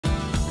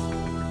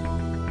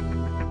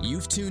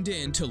You've tuned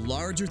in to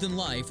Larger Than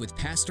Life with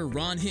Pastor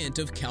Ron Hint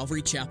of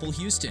Calvary Chapel,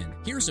 Houston.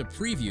 Here's a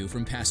preview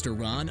from Pastor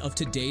Ron of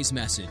today's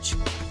message.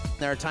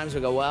 There are times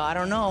we go, well, I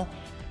don't know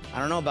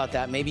about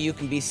that. Maybe you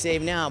can be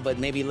saved now, but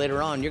maybe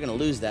later on you're going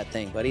to lose that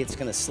thing, buddy. It's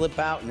going to slip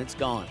out and it's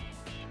gone.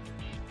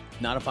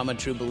 Not if I'm a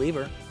true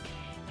believer.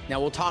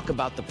 Now, we'll talk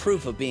about the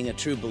proof of being a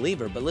true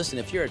believer, but listen,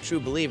 if you're a true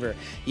believer,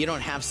 you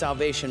don't have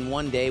salvation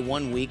one day,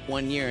 1 week,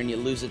 1 year, and you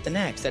lose it the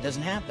next. That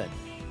doesn't happen.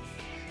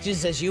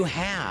 Jesus says you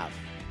have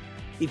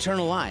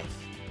eternal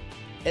life.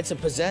 It's a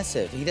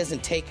possessive. He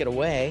doesn't take it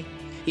away.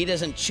 He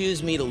doesn't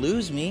choose me to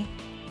lose me.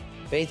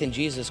 Faith in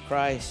Jesus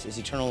Christ is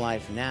eternal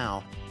life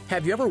now.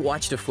 Have you ever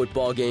watched a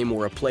football game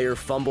where a player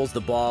fumbles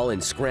the ball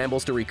and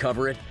scrambles to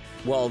recover it?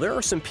 Well, there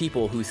are some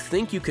people who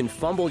think you can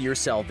fumble your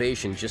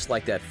salvation just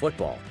like that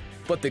football.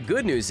 But the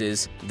good news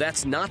is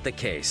that's not the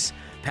case.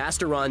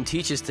 Pastor Ron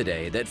teaches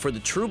today that for the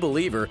true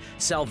believer,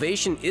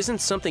 salvation isn't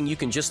something you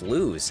can just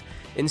lose.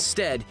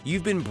 Instead,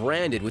 you've been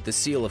branded with the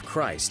seal of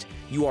Christ.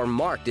 You are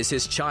marked as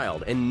His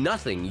child, and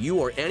nothing you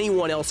or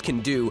anyone else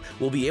can do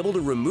will be able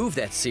to remove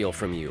that seal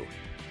from you.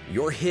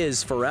 You're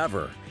His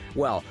forever.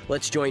 Well,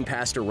 let's join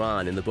Pastor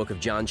Ron in the book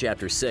of John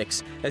chapter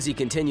 6 as he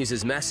continues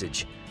his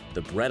message,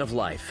 the bread of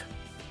life.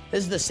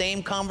 This is the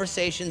same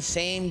conversation,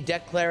 same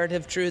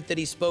declarative truth that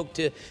he spoke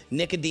to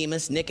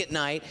Nicodemus, Nick at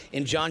night,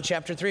 in John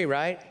chapter 3,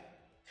 right?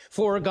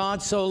 For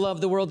God so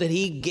loved the world that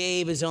He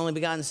gave His only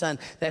begotten Son,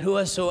 that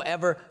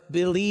whosoever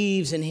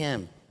believes in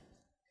Him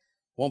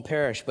won't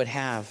perish, but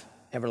have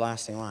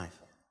everlasting life.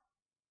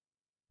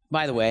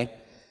 By the way,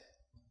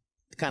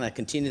 to kind of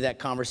continue that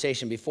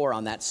conversation before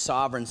on that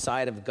sovereign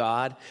side of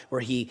God, where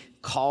He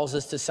calls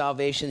us to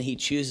salvation, He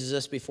chooses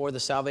us before the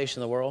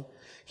salvation of the world.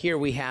 Here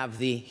we have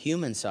the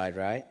human side,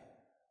 right?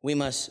 We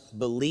must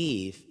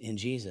believe in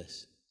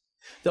Jesus.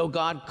 Though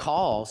God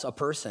calls a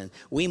person,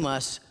 we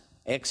must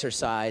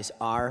exercise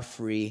our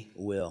free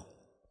will.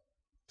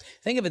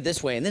 Think of it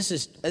this way, and this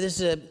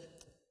is a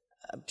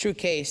true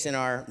case in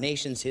our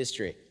nation's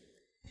history.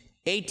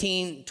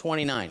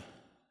 1829,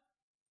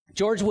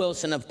 George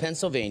Wilson of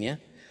Pennsylvania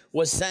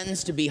was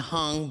sentenced to be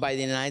hung by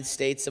the United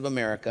States of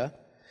America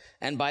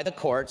and by the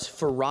courts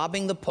for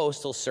robbing the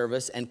Postal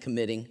Service and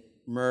committing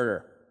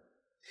murder.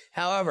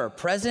 However,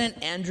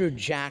 President Andrew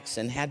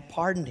Jackson had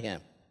pardoned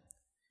him.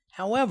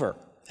 However,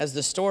 as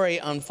the story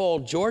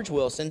unfolds, George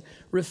Wilson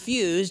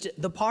refused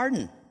the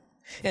pardon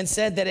and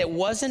said that it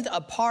wasn't a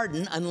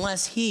pardon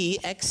unless he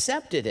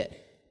accepted it.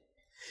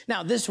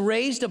 Now, this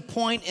raised a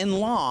point in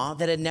law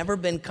that had never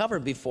been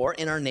covered before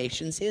in our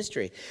nation's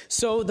history.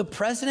 So the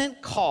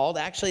president called,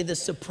 actually, the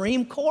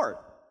Supreme Court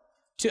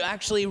to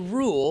actually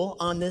rule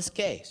on this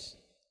case.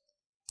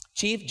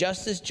 Chief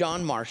Justice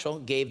John Marshall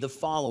gave the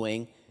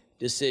following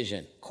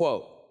decision,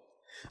 quote,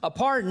 "A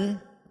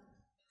pardon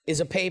is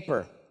a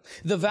paper,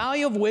 the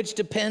value of which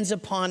depends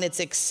upon its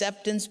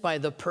acceptance by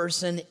the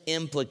person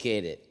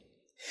implicated.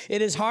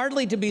 It is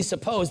hardly to be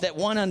supposed that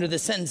one under the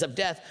sentence of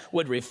death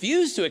would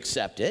refuse to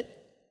accept it,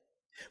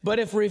 but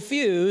if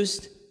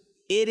refused,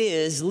 it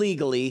is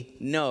legally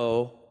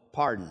no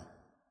pardon."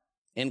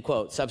 End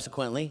quote.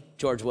 Subsequently,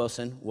 George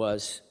Wilson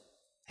was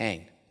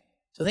hanged.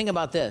 So think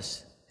about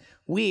this.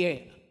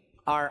 We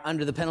are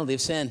under the penalty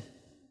of sin,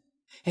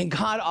 and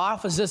God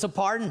offers us a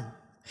pardon.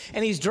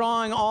 And He's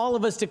drawing all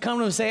of us to come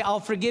to Him and say,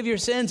 I'll forgive your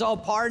sins, I'll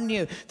pardon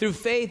you through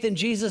faith in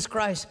Jesus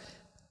Christ.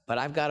 But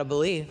I've got to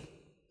believe,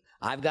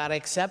 I've got to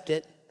accept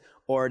it,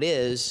 or it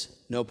is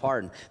no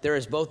pardon. There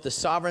is both the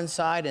sovereign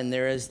side and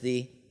there is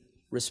the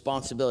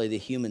responsibility, the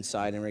human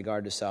side in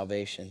regard to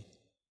salvation.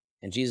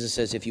 And Jesus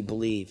says, if you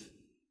believe,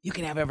 you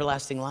can have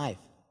everlasting life.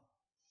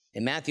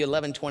 In Matthew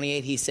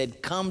 11:28, He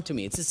said, come to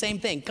me. It's the same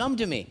thing, come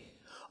to me.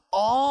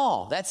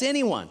 All, that's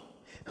anyone,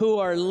 who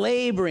are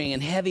laboring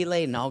and heavy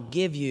laden, I'll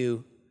give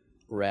you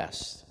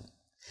rest.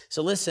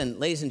 So listen,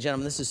 ladies and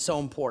gentlemen, this is so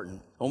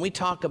important. When we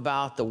talk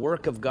about the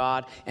work of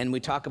God and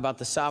we talk about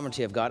the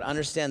sovereignty of God,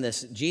 understand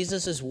this,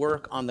 Jesus'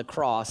 work on the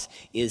cross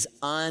is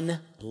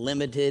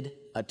unlimited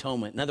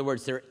atonement. In other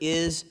words, there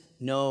is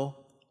no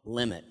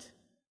limit.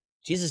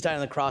 Jesus died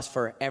on the cross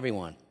for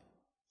everyone.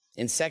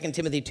 In 2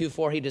 Timothy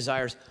 2:4, He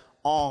desires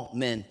all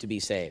men to be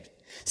saved.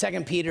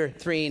 2 Peter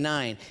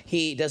 3:9,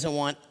 He doesn't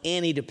want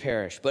any to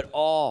perish, but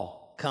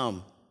all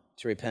come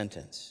to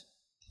repentance.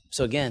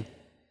 So again,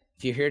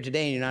 if you're here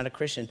today and you're not a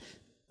Christian,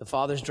 the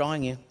Father's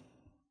drawing you.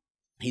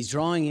 He's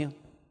drawing you.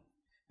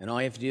 And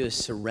all you have to do is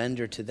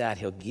surrender to that.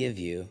 He'll give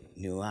you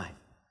new life.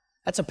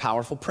 That's a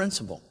powerful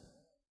principle.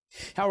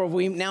 However,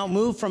 we now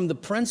move from the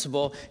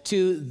principle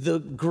to the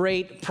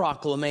great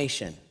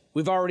proclamation.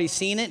 We've already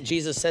seen it.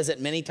 Jesus says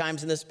it many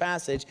times in this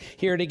passage.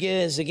 Here it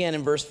is again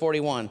in verse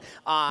 41.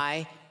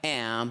 I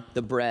am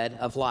the bread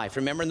of life.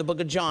 Remember in the book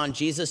of John,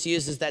 Jesus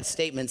uses that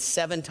statement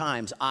 7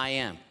 times, I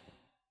am.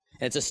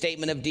 And it's a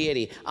statement of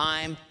deity.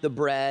 I'm the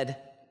bread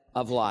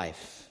of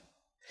life.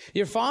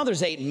 Your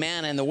fathers ate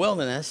manna in the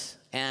wilderness,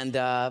 and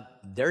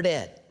they're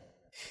dead.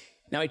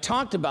 Now, he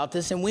talked about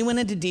this, and we went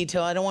into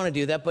detail. I don't want to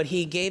do that, but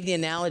he gave the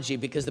analogy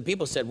because the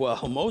people said,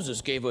 well,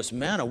 Moses gave us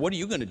manna. What are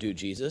you going to do,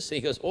 Jesus? He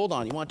goes, hold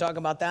on, you want to talk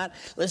about that?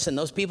 Listen,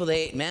 those people,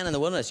 they ate manna in the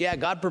wilderness. Yeah,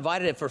 God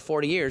provided it for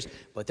 40 years,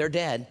 but they're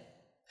dead.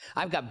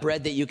 I've got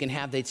bread that you can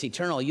have that's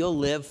eternal. You'll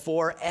live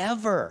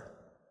forever.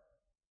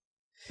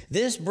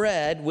 This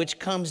bread, which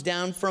comes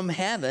down from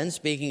heaven,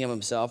 speaking of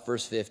himself,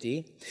 verse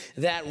 50,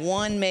 that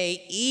one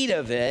may eat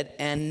of it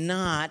and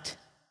not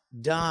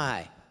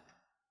die.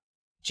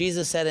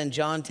 Jesus said in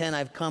John 10,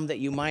 I've come that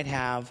you might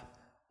have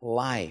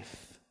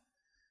life.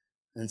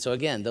 And so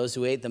again, those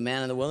who ate the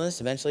manna in the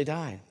wilderness eventually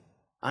died.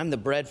 I'm the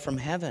bread from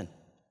heaven.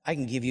 I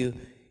can give you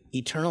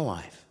eternal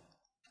life.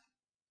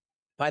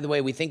 By the way,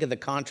 we think of the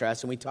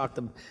contrast, and we talked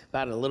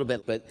about it a little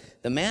bit, but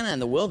the manna in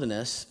the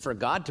wilderness, for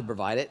God to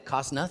provide it,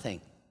 cost nothing.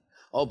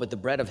 Oh, but the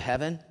bread of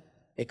heaven,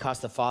 it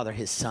cost the Father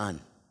his Son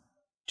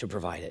to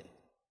provide it.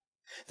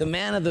 The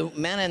manna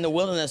in the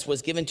wilderness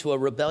was given to a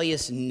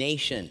rebellious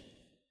nation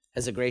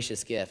as a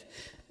gracious gift.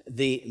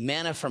 The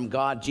manna from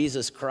God,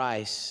 Jesus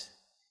Christ,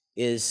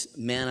 is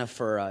manna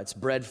it's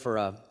bread for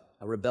a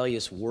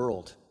rebellious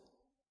world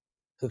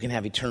who can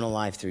have eternal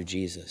life through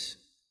Jesus.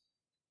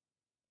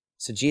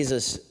 So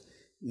Jesus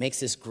makes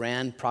this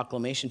grand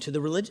proclamation to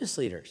the religious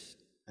leaders.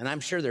 And I'm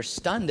sure they're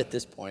stunned at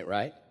this point,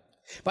 right?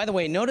 By the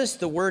way, notice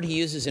the word he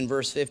uses in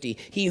verse 50,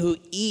 he who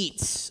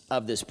eats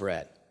of this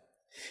bread.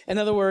 In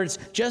other words,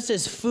 just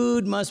as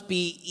food must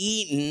be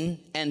eaten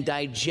and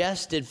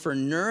digested for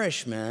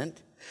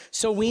nourishment,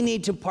 so we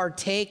need to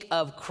partake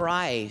of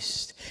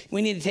Christ.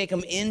 We need to take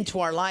him into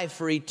our life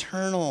for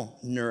eternal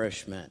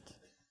nourishment.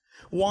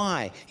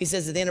 Why? He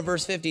says at the end of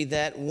verse 50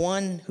 that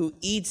one who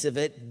eats of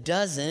it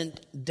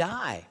doesn't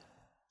die.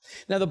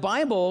 Now, the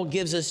Bible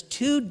gives us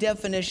two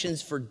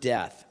definitions for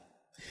death.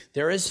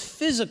 There is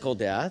physical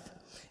death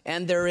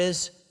and there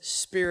is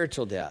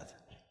spiritual death.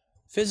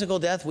 Physical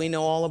death we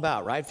know all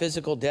about, right?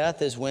 Physical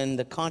death is when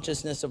the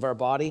consciousness of our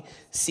body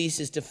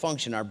ceases to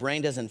function. Our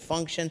brain doesn't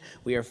function.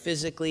 We are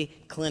physically,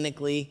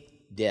 clinically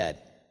dead.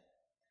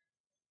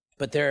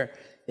 But there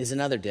is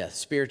another death,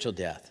 spiritual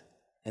death,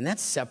 and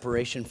that's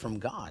separation from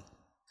God.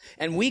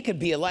 And we could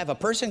be alive. A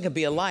person could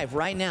be alive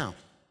right now,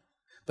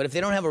 but if they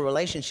don't have a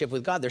relationship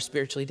with God, they're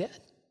spiritually dead.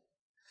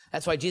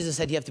 That's why Jesus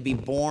said you have to be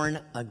born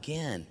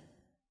again.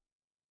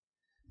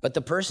 But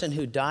the person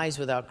who dies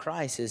without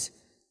Christ is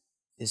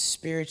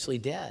spiritually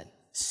dead,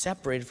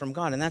 separated from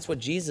God. And that's what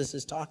Jesus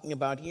is talking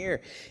about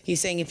here. He's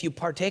saying, if you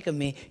partake of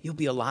me, you'll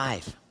be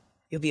alive.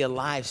 You'll be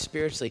alive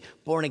spiritually,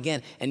 born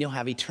again, and you'll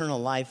have eternal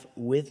life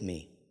with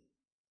me.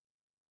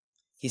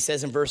 He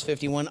says in verse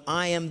 51,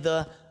 I am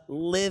the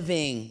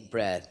living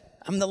bread.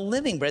 I'm the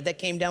living bread that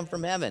came down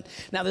from heaven.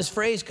 Now, this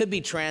phrase could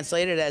be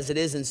translated as it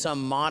is in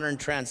some modern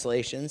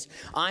translations.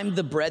 I'm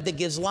the bread that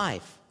gives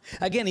life.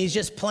 Again, he's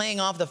just playing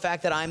off the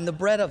fact that I'm the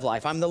bread of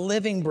life. I'm the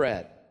living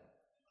bread.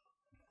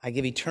 I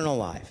give eternal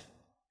life.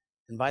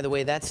 And by the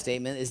way, that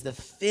statement is the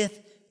 5th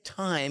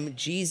time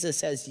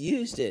Jesus has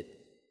used it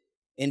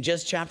in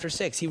just chapter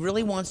 6. He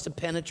really wants to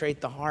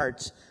penetrate the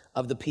hearts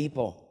of the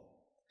people.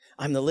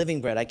 I'm the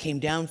living bread. I came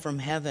down from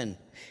heaven.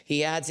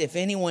 He adds, if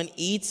anyone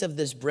eats of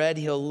this bread,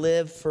 he'll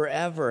live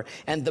forever.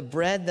 And the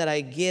bread that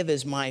I give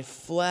is my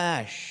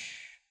flesh,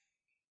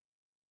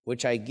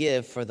 which I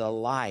give for the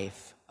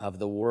life of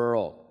the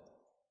world.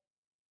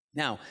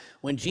 Now,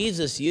 when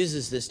Jesus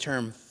uses this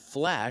term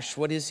flesh,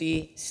 what is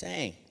he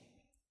saying?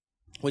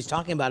 Well, he's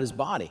talking about his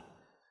body.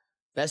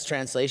 Best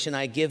translation,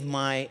 I give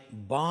my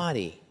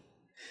body.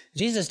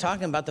 Jesus is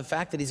talking about the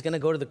fact that he's going to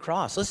go to the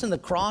cross. Listen, the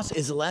cross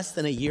is less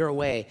than a year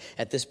away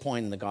at this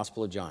point in the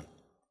Gospel of John.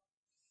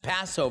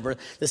 Passover,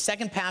 the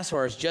second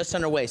Passover is just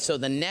underway. So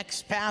the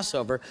next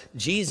Passover,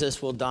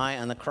 Jesus will die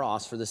on the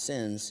cross for the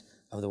sins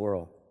of the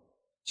world.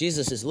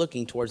 Jesus is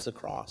looking towards the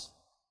cross.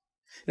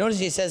 Notice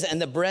he says,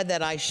 and the bread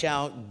that I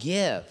shall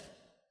give.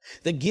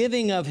 The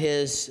giving of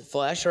his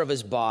flesh or of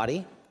his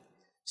body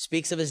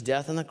speaks of his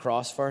death on the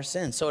cross for our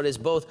sins. So it is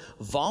both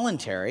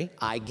voluntary,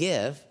 I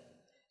give,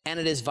 and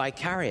it is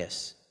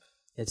vicarious.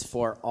 It's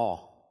for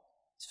all.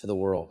 It's for the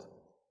world.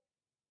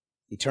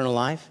 Eternal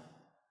life,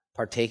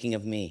 partaking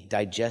of me,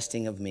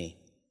 digesting of me.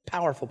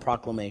 Powerful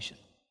proclamation.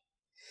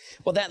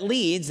 Well,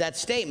 that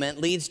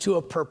statement leads to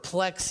a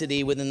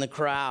perplexity within the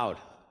crowd.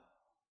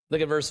 Look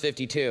at verse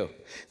 52.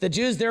 The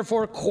Jews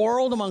therefore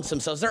quarreled amongst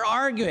themselves. They're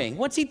arguing.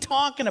 What's he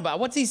talking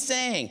about? What's he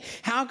saying?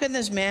 How can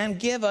this man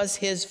give us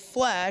his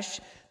flesh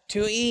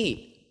to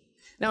eat?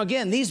 Now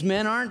again, these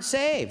men aren't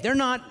saved. They're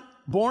not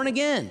born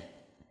again.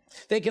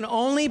 They can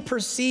only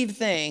perceive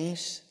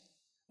things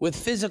with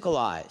physical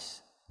eyes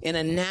in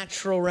a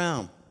natural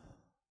realm.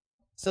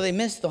 So they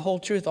missed the whole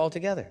truth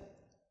altogether.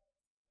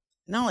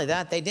 Not only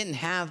that, they didn't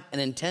have an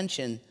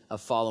intention of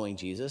following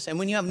Jesus. And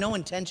when you have no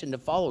intention to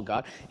follow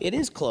God, it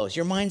is closed.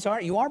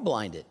 You are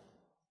blinded.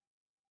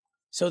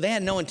 So they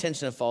had no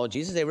intention to follow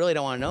Jesus. They really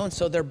don't want to know, and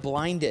so they're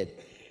blinded.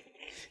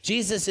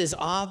 Jesus is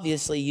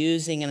obviously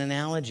using an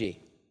analogy.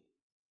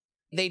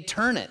 They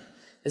turn it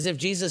as if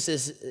Jesus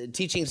is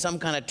teaching some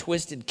kind of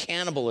twisted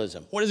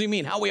cannibalism. What does he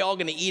mean? How are we all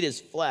going to eat his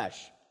flesh?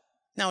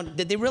 Now,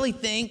 did they really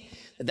think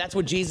that that's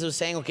what Jesus was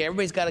saying? Okay,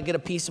 everybody's got to get a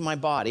piece of my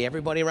body.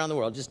 Everybody around the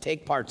world, just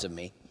take parts of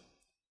me.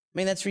 I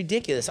mean, that's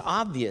ridiculous,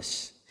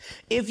 obvious.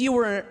 If you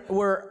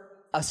were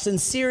a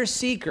sincere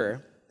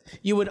seeker,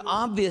 you would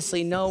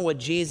obviously know what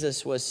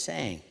Jesus was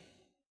saying.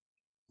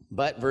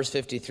 But verse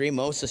 53,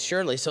 most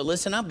assuredly. So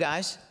listen up,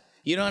 guys.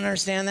 You don't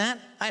understand that?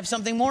 I have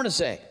something more to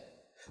say.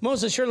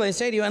 Most assuredly, I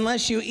say to you,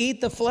 unless you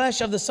eat the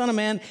flesh of the Son of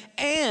Man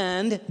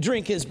and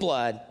drink his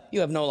blood, you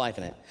have no life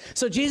in it.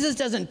 So Jesus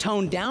doesn't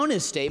tone down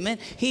his statement.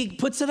 He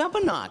puts it up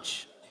a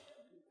notch.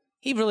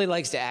 He really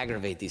likes to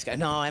aggravate these guys.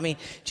 No, I mean,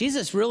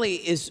 Jesus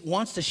really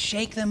wants to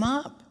shake them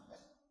up.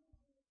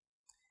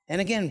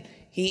 And again,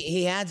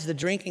 he adds the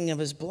drinking of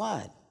his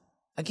blood.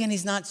 Again,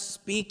 he's not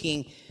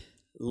speaking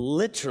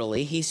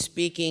literally. He's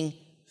speaking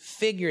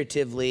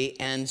figuratively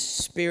and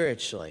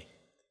spiritually.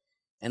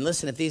 And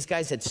listen, if these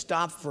guys had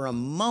stopped for a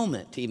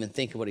moment to even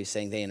think of what he's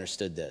saying, they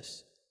understood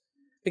this.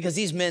 Because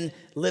these men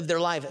lived their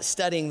life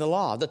studying the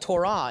law. The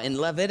Torah in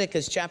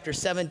Leviticus chapter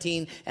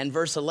 17 and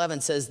verse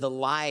 11 says the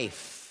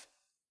life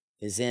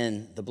is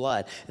in the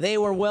blood. They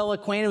were well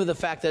acquainted with the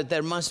fact that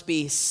there must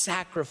be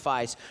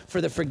sacrifice for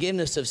the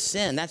forgiveness of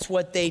sin. That's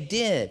what they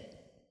did.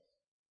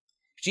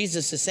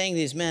 Jesus is saying to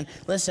these men,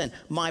 listen,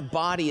 my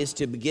body is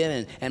to be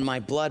given and my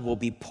blood will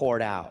be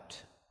poured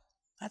out.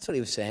 That's what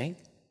he was saying.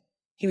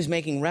 He was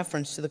making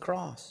reference to the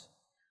cross.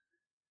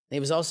 He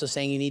was also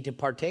saying you need to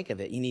partake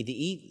of it. You need to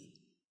eat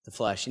the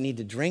flesh. You need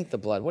to drink the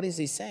blood. What is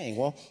he saying?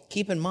 Well,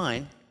 keep in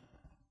mind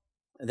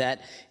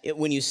that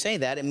when you say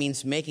that, it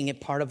means making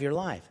it part of your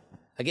life.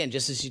 Again,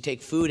 just as you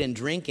take food and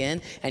drink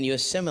in and you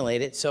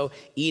assimilate it, so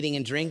eating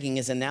and drinking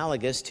is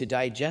analogous to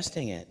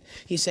digesting it.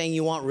 He's saying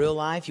you want real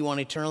life, you want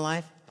eternal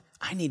life?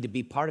 I need to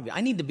be part of it. I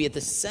need to be at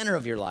the center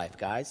of your life,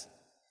 guys.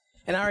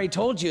 And I already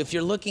told you, if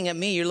you're looking at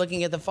me, you're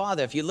looking at the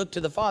Father. If you look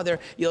to the Father,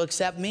 you'll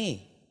accept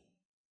me.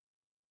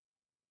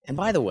 And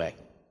by the way,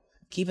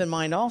 keep in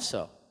mind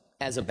also,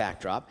 as a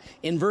backdrop,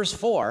 in verse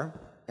 4,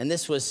 and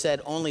this was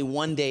said only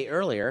one day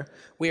earlier,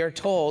 we are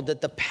told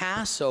that the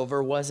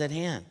Passover was at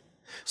hand.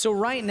 So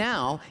right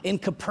now, in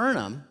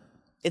Capernaum,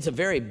 it's a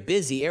very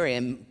busy area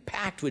and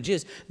packed with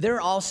Jews.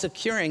 They're all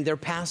securing their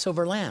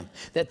Passover lamb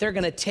that they're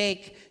going to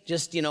take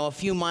just, a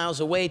few miles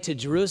away to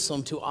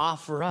Jerusalem to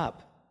offer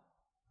up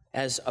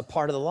as a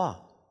part of the law.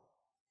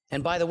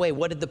 And by the way,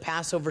 what did the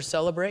Passover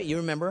celebrate? You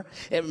remember?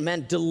 It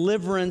meant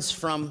deliverance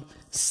from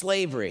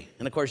slavery.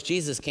 And of course,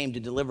 Jesus came to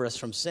deliver us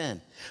from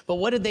sin. But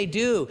what did they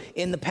do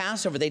in the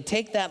Passover? They'd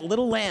take that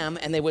little lamb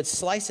and they would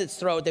slice its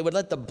throat. They would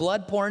let the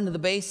blood pour into the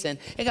basin.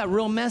 It got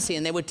real messy.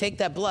 And they would take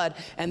that blood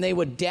and they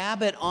would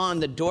dab it on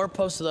the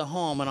doorpost of the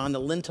home and on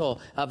the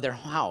lintel of their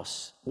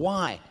house.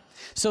 Why?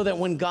 So that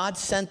when God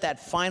sent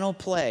that final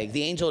plague,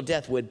 the angel of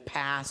death would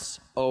pass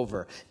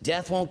over.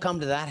 Death won't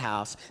come to that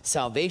house.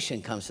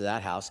 Salvation comes to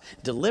that house.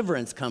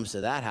 Deliverance comes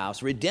to that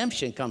house.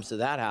 Redemption comes to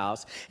that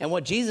house. And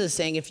what Jesus is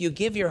saying, if you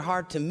give your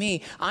heart to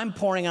me, I'm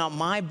pouring out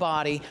my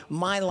body,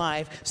 my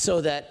life, so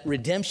that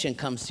redemption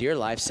comes to your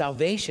life.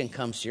 Salvation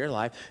comes to your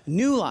life.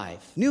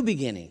 New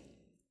beginning.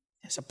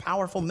 It's a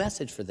powerful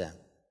message for them.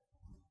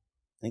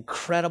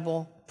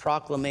 Incredible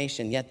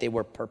proclamation, yet they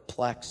were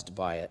perplexed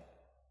by it.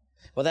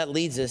 Well, that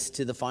leads us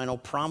to the final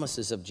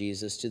promises of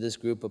Jesus to this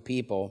group of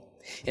people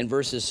in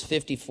verses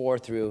 54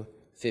 through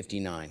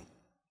 59.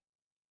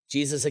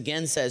 Jesus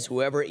again says,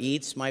 whoever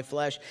eats my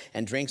flesh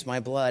and drinks my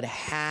blood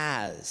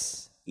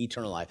has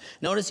eternal life.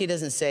 Notice he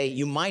doesn't say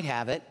you might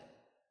have it,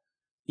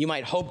 you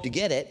might hope to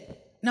get it.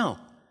 No.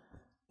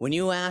 When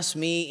you ask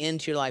me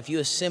into your life, you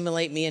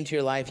assimilate me into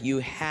your life, you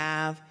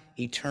have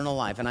eternal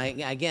life. And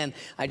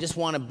I just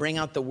want to bring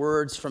out the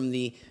words from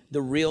the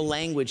real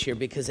language here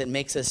because it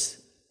makes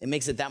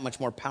it that much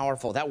more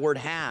powerful. That word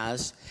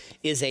has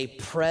is a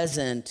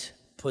present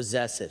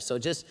possessive. So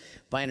just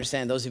by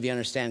understanding, those of you who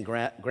understand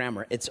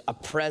grammar, it's a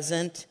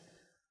present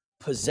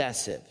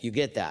possessive. You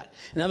get that?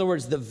 In other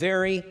words, the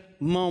very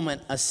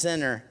moment a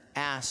sinner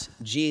asks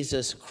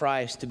Jesus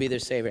Christ to be their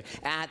Savior,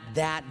 at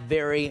that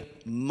very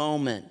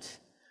moment,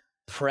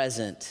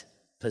 present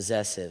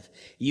possessive.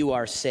 You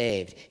are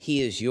saved.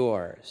 He is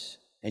yours,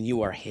 and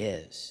you are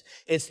his.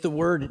 It's the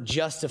word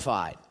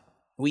justified.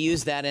 We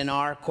use that in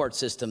our court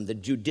system, the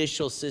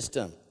judicial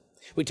system.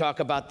 We talk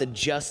about the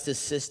justice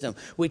system.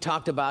 We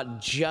talked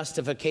about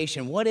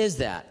justification. What is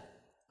that?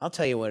 I'll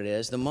tell you what it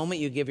is. The moment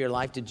you give your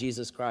life to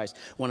Jesus Christ,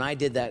 when I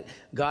did that,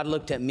 God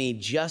looked at me,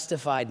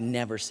 justified,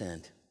 never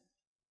sinned.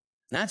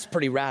 That's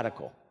pretty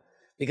radical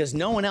because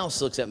no one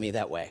else looks at me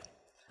that way.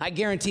 I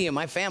guarantee you,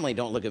 my family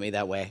don't look at me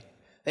that way.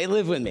 They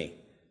live with me.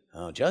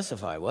 Oh,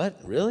 justified, what?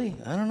 Really?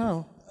 I don't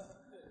know.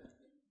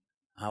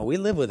 We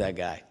live with that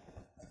guy.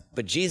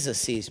 But Jesus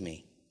sees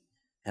me.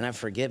 And I'm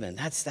forgiven.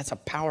 That's a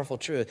powerful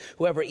truth.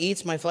 Whoever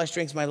eats my flesh,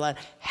 drinks my blood,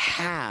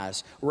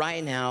 has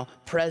right now,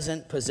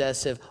 present,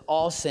 possessive,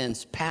 all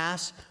sins,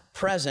 past,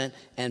 present,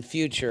 and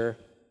future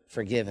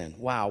forgiven.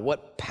 Wow,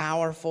 what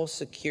powerful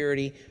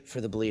security for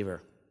the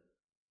believer.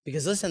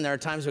 Because listen, there are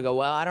times we go,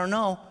 well, I don't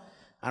know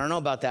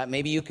about that.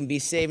 Maybe you can be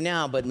saved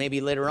now, but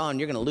maybe later on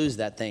you're going to lose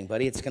that thing,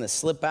 buddy. It's going to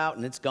slip out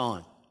and it's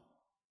gone.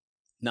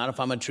 Not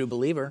if I'm a true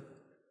believer.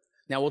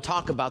 Now, we'll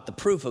talk about the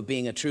proof of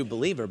being a true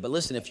believer, but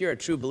listen, if you're a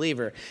true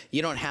believer,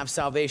 you don't have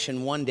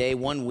salvation one day,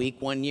 1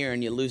 week, 1 year,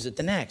 and you lose it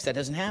the next. That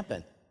doesn't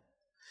happen.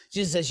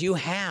 Jesus says you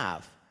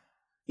have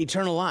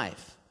eternal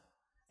life.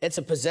 It's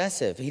a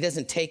possessive. He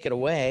doesn't take it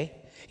away.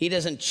 He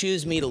doesn't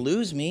choose me to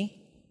lose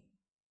me.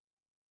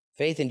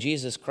 Faith in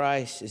Jesus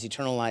Christ is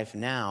eternal life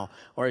now,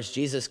 or as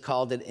Jesus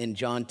called it in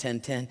John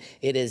 10:10,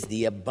 it is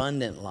the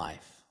abundant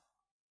life.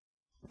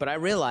 But I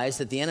realize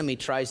that the enemy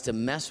tries to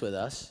mess with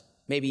us.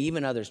 Maybe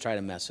even others try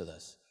to mess with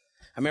us.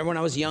 I remember when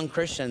I was a young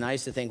Christian, I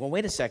used to think, well,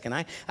 wait a second,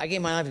 I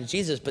gave my life to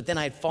Jesus, but then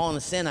I'd fall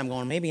into sin. I'm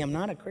going, maybe I'm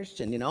not a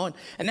Christian, And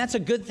that's a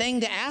good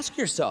thing to ask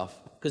yourself,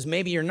 because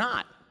maybe you're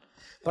not.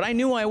 But I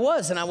knew I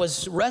was, and I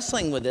was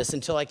wrestling with this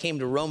until I came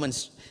to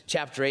Romans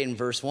chapter 8 and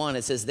verse 1.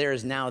 It says, there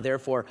is now,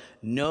 therefore,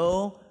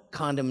 no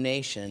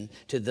condemnation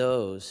to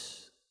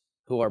those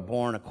who are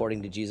born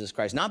according to Jesus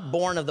Christ. Not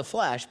born of the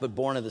flesh, but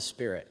born of the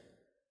Spirit.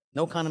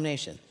 No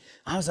condemnation.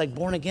 I was like,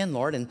 born again,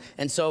 Lord.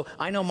 And so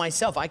I know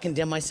myself. I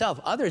condemn myself.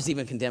 Others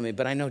even condemn me,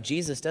 but I know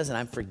Jesus doesn't.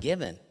 I'm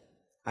forgiven.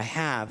 I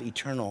have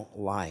eternal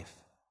life.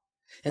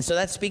 And so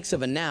that speaks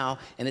of a now,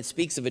 and it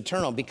speaks of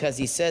eternal, because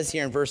he says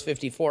here in verse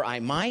 54, I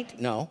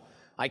might, no.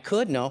 I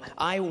could, no.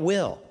 I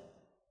will.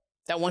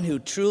 That one who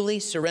truly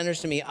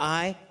surrenders to me,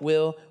 I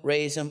will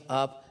raise him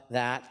up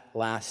that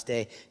last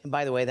day. And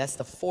by the way, that's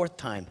the 4th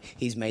time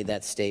he's made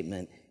that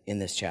statement in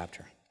this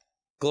chapter.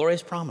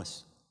 Glorious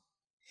promise.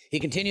 He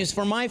continues,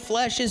 for my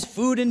flesh is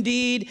food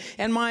indeed,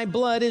 and my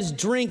blood is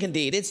drink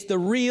indeed. It's the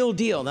real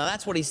deal. Now,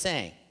 that's what he's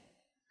saying.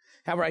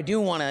 However, I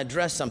do want to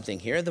address something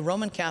here. The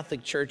Roman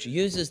Catholic Church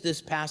uses this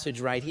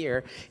passage right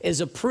here as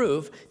a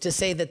proof to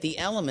say that the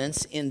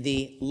elements in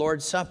the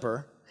Lord's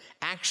Supper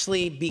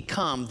actually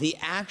become the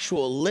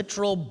actual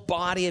literal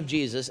body of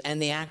Jesus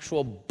and the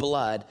actual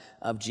blood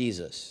of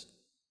Jesus.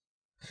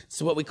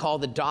 It's what we call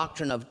the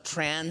doctrine of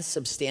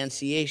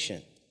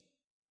transubstantiation.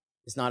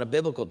 It's not a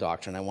biblical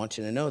doctrine. I want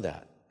you to know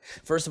that.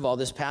 First of all,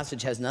 this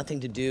passage has nothing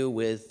to do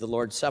with the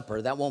Lord's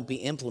Supper. That won't be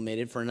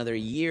implemented for another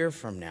year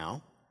from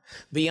now.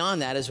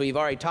 Beyond that, as we've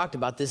already talked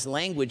about, this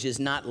language is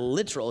not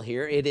literal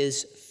here. It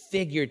is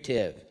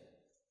figurative.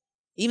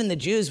 Even the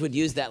Jews would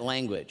use that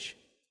language.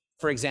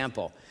 For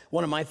example,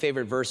 one of my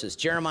favorite verses,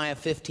 Jeremiah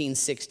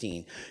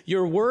 15:16.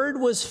 Your word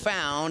was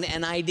found,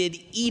 and I did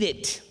eat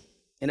it,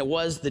 and it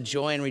was the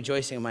joy and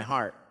rejoicing of my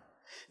heart.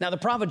 Now, the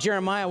prophet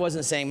Jeremiah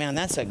wasn't saying, man,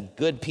 that's a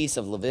good piece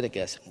of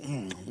Leviticus.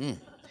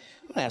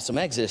 I'm going to have some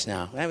Exodus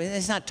now. I mean,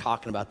 he's not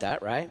talking about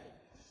that, right?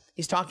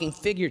 He's talking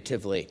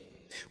figuratively.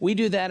 We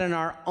do that in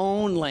our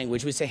own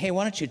language. We say, hey,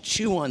 why don't you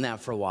chew on that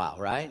for a while,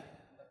 right?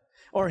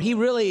 Or he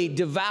really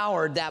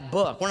devoured that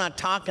book. We're not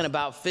talking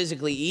about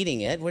physically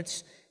eating it.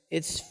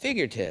 It's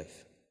figurative.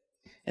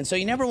 And so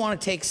you never want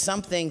to take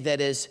something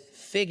that is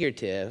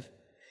figurative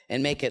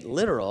and make it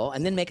literal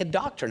and then make a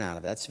doctrine out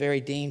of it. That's very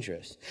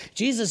dangerous.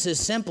 Jesus is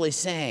simply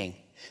saying,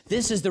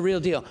 this is the real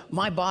deal.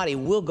 My body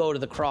will go to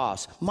the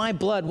cross. My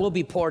blood will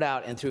be poured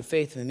out, and through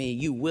faith in me,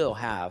 you will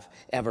have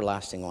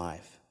everlasting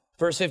life.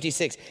 Verse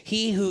 56,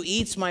 he who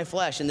eats my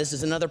flesh, and this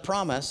is another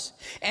promise,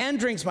 and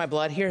drinks my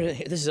blood, here,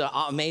 this is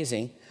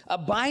amazing,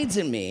 abides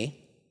in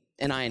me,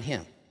 and I in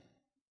him.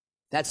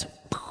 That's,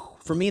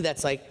 for me,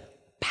 that's like,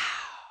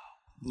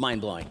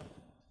 mind-blowing,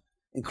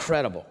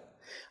 incredible.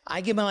 I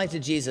give my life to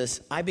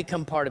Jesus. I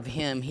become part of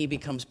him. He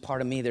becomes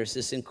part of me. There's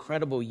this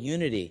incredible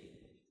unity.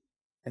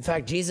 In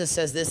fact, Jesus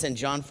says this in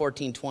John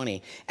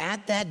 14:20.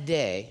 At that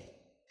day,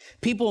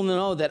 people will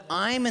know that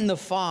I'm in the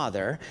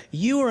Father,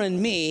 you are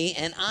in me,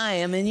 and I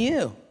am in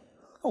you.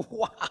 Oh,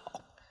 wow.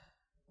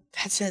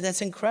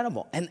 That's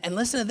incredible. And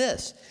listen to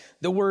this.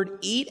 The word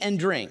eat and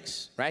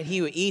drinks, right? He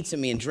who eats of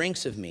me and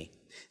drinks of me.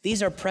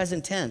 These are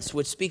present tense,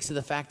 which speaks to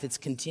the fact it's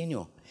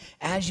continual.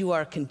 As you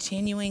are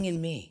continuing in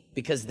me,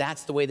 because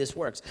that's the way this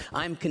works.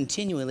 I'm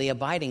continually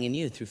abiding in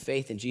you through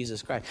faith in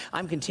Jesus Christ.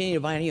 I'm continuing to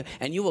abide in you,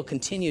 and you will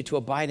continue to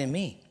abide in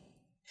me.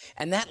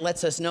 And that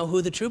lets us know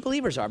who the true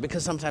believers are,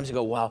 because sometimes you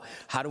go, well,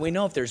 how do we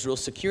know if there's real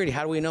security?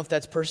 How do we know if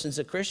that person's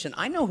a Christian?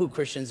 I know who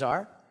Christians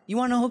are. You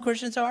want to know who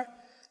Christians are?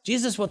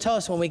 Jesus will tell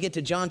us when we get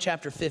to John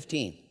chapter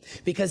 15,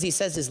 because he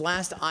says his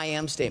last I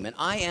am statement.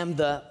 I am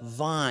the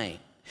vine,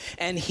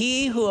 and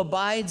he who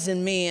abides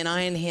in me and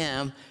I in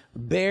him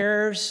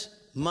bears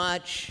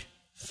much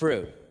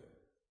fruit.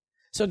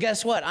 So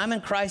guess what? I'm in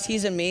Christ,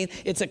 he's in me.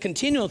 It's a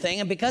continual thing,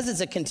 and because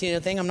it's a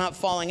continual thing, I'm not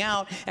falling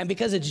out, and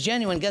because it's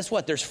genuine, guess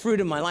what? There's fruit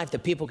in my life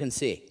that people can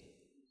see.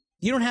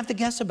 You don't have to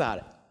guess about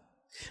it.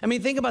 I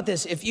mean, think about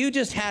this. If you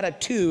just had a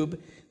tube,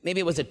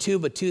 maybe it was a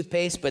tube of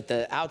toothpaste, but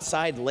the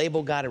outside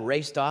label got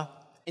erased off,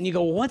 and you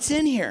go, what's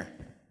in here?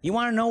 You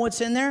want to know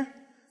what's in there?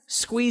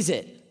 Squeeze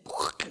it.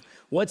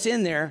 What's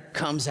in there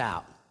comes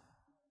out.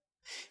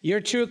 You're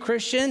a true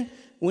Christian.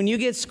 When you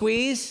get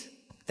squeezed,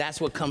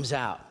 that's what comes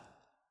out.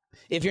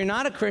 If you're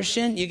not a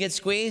Christian, you get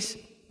squeezed,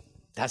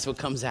 that's what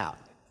comes out,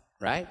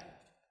 right?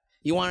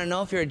 You want to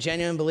know if you're a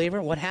genuine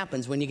believer? What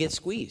happens when you get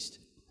squeezed?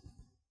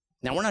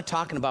 Now, we're not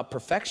talking about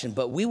perfection,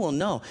 but we will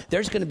know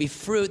there's going to be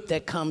fruit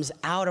that comes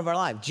out of our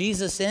life.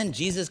 Jesus in,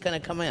 Jesus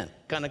going to come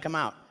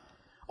out.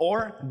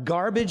 or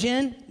garbage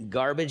in,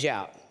 garbage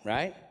out,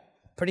 right?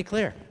 Pretty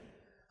clear.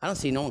 I don't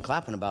see no one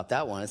clapping about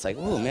that one. It's like,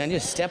 ooh, man,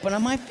 you're stepping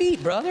on my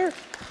feet, brother.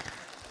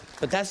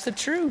 But that's the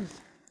truth.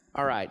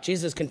 All right,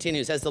 Jesus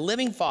continues, as the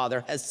living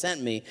Father has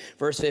sent me,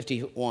 verse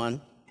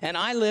 51, and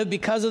I live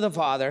because of the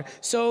Father,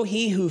 so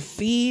he who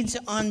feeds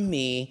on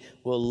me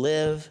will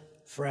live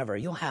forever.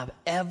 You'll have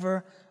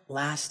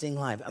everlasting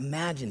life.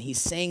 Imagine, he's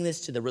saying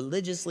this to the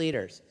religious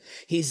leaders.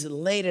 He's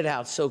laid it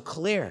out so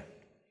clear.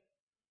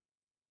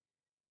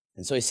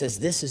 And so he says,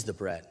 this is the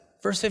bread.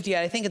 Verse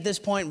 58, I think at this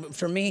point,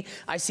 for me,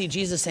 I see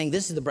Jesus saying,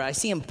 this is the bread. I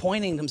see him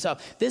pointing to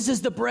himself. This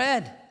is the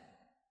bread.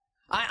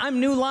 I'm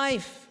new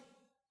life,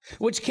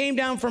 which came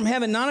down from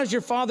heaven, not as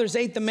your fathers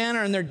ate the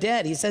manna and they're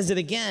dead. He says it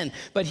again.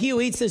 But he who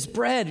eats this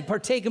bread,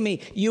 partake of me,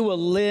 you will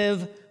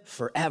live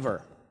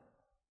forever.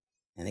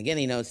 And again,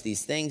 he notes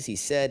these things he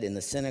said in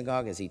the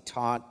synagogue as he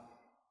taught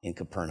in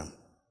Capernaum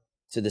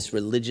to this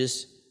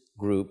religious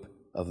group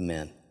of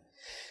men.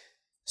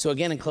 So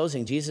again, in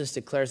closing, Jesus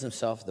declares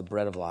himself the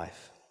bread of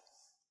life.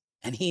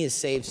 And he has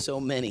saved so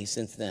many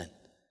since then.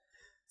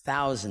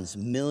 Thousands,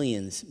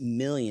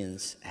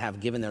 millions have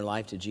given their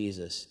life to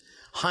Jesus.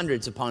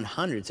 Hundreds upon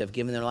hundreds have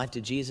given their life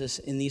to Jesus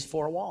in these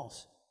four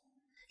walls.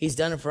 He's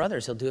done it for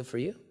others. He'll do it for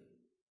you.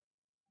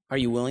 Are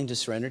you willing to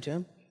surrender to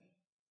him?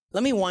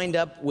 Let me wind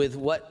up with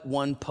what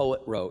one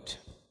poet wrote.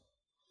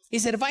 He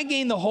said, if I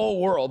gained the whole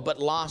world but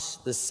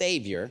lost the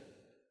Savior,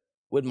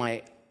 would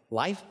my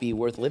life be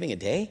worth living a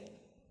day?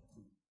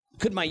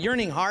 Could my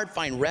yearning heart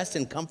find rest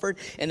and comfort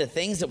in the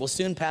things that will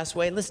soon pass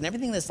away? Listen,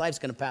 everything in this life is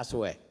going to pass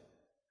away.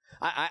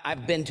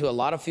 I've been to a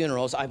lot of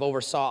funerals. I've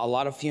oversaw a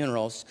lot of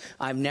funerals.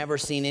 I've never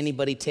seen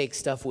anybody take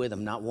stuff with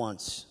them. Not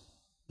once.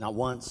 Not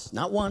once.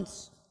 Not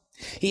once.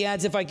 He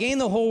adds, if I gain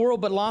the whole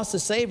world but lost the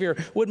Savior,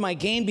 would my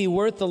gain be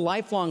worth the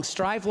lifelong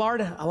strife?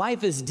 Lord,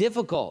 life is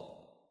difficult.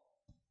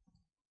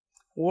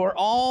 Were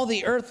all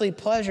the earthly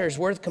pleasures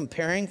worth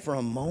comparing for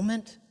a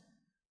moment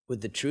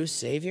with the true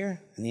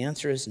Savior? And the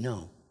answer is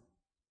no.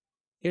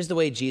 Here's the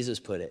way Jesus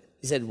put it.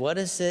 He said, what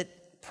does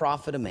it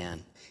profit a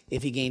man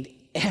if he gained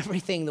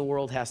everything the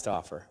world has to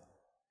offer,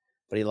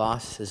 but he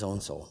lost his own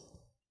soul?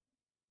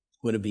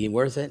 Would it be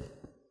worth it?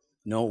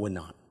 No, it would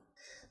not.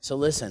 So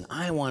listen,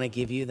 I want to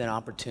give you that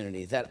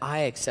opportunity that I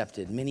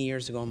accepted many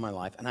years ago in my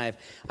life, and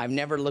I've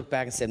never looked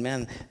back and said,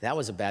 man, that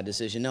was a bad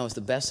decision. No, it's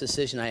the best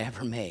decision I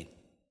ever made.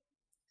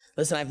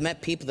 Listen, I've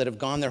met people that have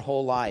gone their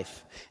whole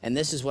life, and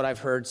this is what I've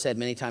heard said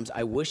many times,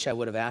 I wish I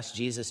would have asked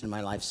Jesus in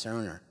my life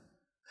sooner.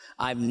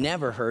 I've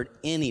never heard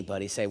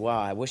anybody say,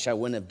 wow, I wish I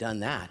wouldn't have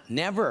done that.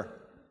 Never.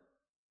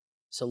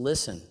 So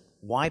listen,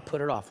 why put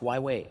it off? Why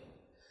wait?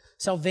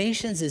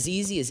 Salvation's as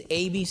easy as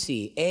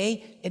ABC.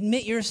 A,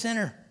 admit you're a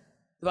sinner.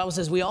 The Bible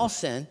says we all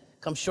sin,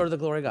 come short of the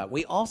glory of God.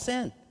 We all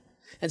sin.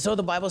 And so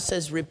the Bible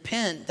says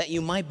repent that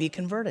you might be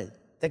converted,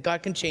 that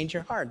God can change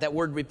your heart. That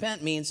word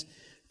repent means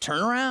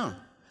turn around,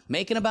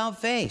 make an about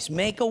face,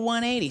 make a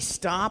 180,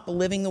 stop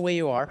living the way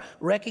you are,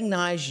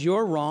 recognize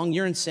you're wrong,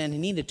 you're in sin, you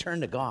need to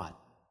turn to God.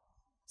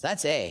 So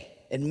that's A,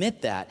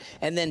 admit that.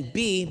 And then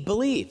B,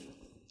 believe.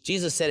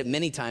 Jesus said it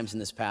many times in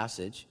this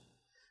passage.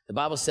 The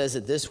Bible says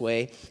it this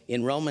way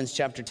in Romans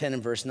chapter 10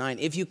 and verse 9.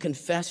 If you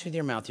confess with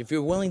your mouth, if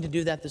you're willing to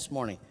do that this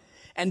morning,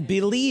 and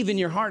believe in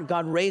your heart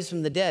God raised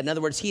from the dead, in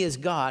other words, he is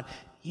God,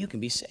 you can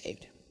be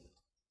saved.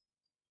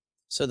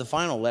 So the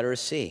final letter is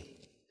C.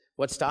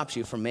 What stops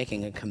you from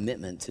making a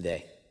commitment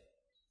today?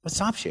 What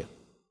stops you?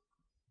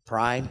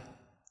 Pride,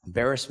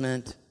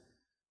 embarrassment,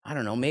 I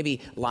don't know,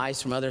 maybe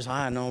lies from others.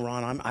 I know,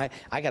 Ron,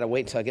 I got to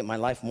wait till I get my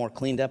life more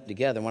cleaned up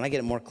together. When I get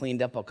it more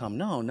cleaned up, I'll come.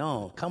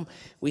 No, come.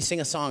 We sing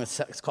a song,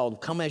 it's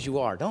called Come As You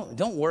Are.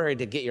 Don't worry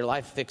to get your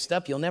life fixed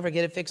up. You'll never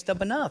get it fixed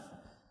up enough.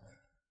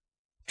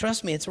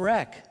 Trust me, it's a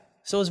wreck.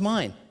 So is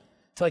mine.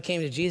 Until I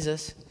came to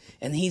Jesus,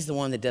 and he's the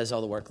one that does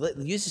all the work.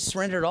 You just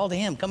surrender it all to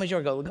him. Come as you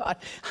are. Go, God,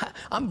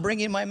 I'm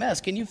bringing my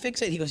mess. Can you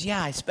fix it? He goes,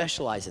 yeah, I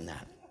specialize in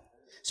that.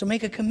 So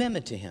make a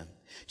commitment to him.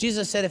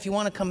 Jesus said, if you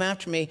want to come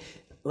after me,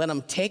 let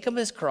him take up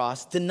his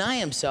cross, deny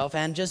himself,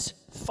 and just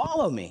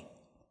follow me.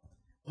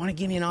 I want to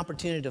give you an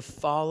opportunity to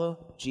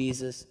follow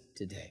Jesus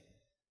today.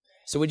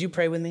 So would you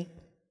pray with me?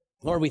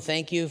 Lord, we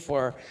thank you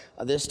for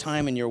this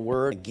time in your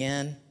word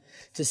again,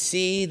 to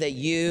see that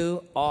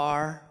you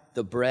are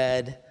the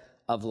bread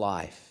of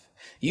life.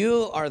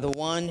 You are the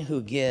one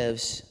who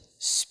gives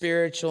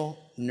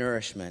spiritual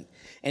nourishment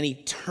and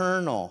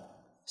eternal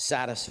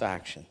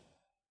satisfaction.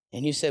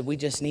 And you said we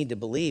just need to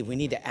believe. We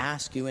need to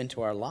ask you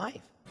into our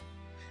life.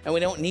 And we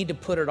don't need to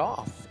put it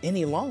off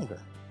any longer.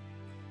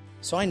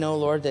 So I know,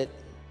 Lord, that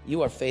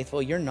you are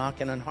faithful. You're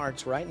knocking on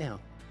hearts right now.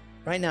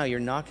 Right now, you're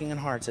knocking on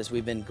hearts as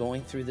we've been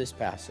going through this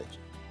passage.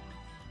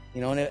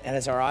 You know, and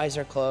as our eyes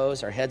are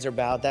closed, our heads are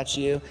bowed, that's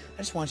you. I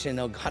just want you to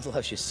know God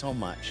loves you so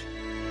much.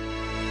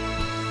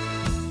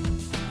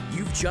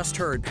 You've just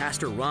heard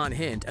Pastor Ron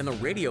Hint and the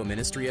radio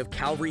ministry of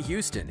Calvary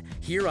Houston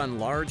here on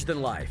Large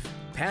Than Life.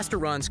 Pastor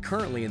Ron's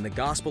currently in the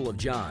Gospel of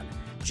John.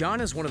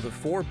 John is one of the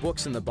 4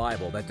 books in the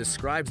Bible that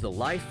describes the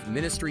life,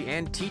 ministry,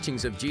 and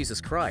teachings of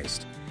Jesus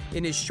Christ.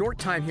 In his short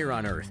time here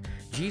on earth,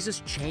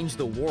 Jesus changed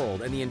the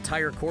world and the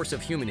entire course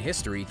of human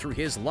history through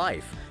his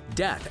life,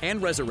 death, and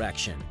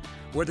resurrection.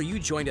 Whether you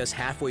joined us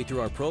halfway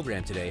through our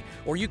program today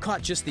or you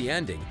caught just the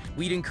ending,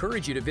 we'd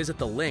encourage you to visit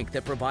the link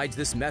that provides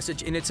this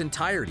message in its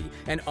entirety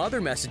and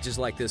other messages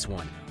like this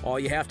one. All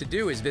you have to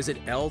do is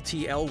visit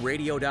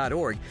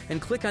ltlradio.org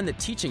and click on the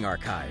Teaching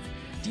Archive.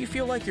 Do you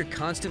feel like you're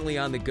constantly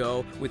on the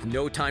go with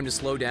no time to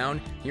slow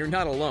down? You're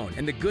not alone,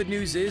 and the good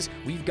news is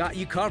we've got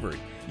you covered.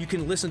 You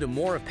can listen to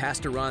more of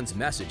Pastor Ron's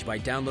message by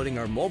downloading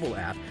our mobile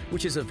app,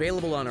 which is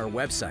available on our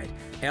website,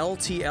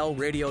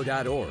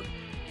 ltlradio.org.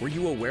 Were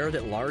you aware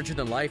that Larger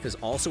Than Life is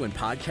also in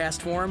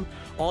podcast form?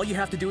 All you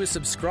have to do is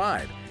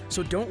subscribe.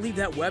 So don't leave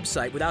that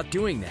website without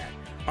doing that.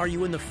 Are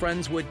you in the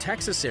Friendswood,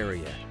 Texas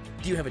area?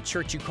 Do you have a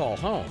church you call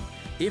home?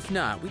 If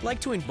not, we'd like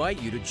to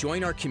invite you to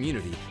join our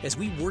community as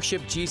we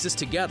worship Jesus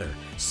together.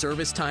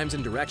 Service times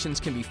and directions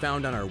can be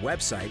found on our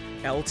website,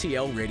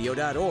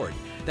 ltlradio.org.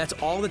 That's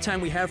all the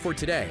time we have for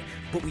today,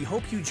 but we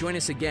hope you join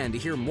us again to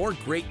hear more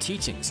great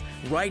teachings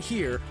right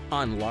here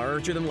on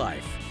Larger Than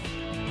Life.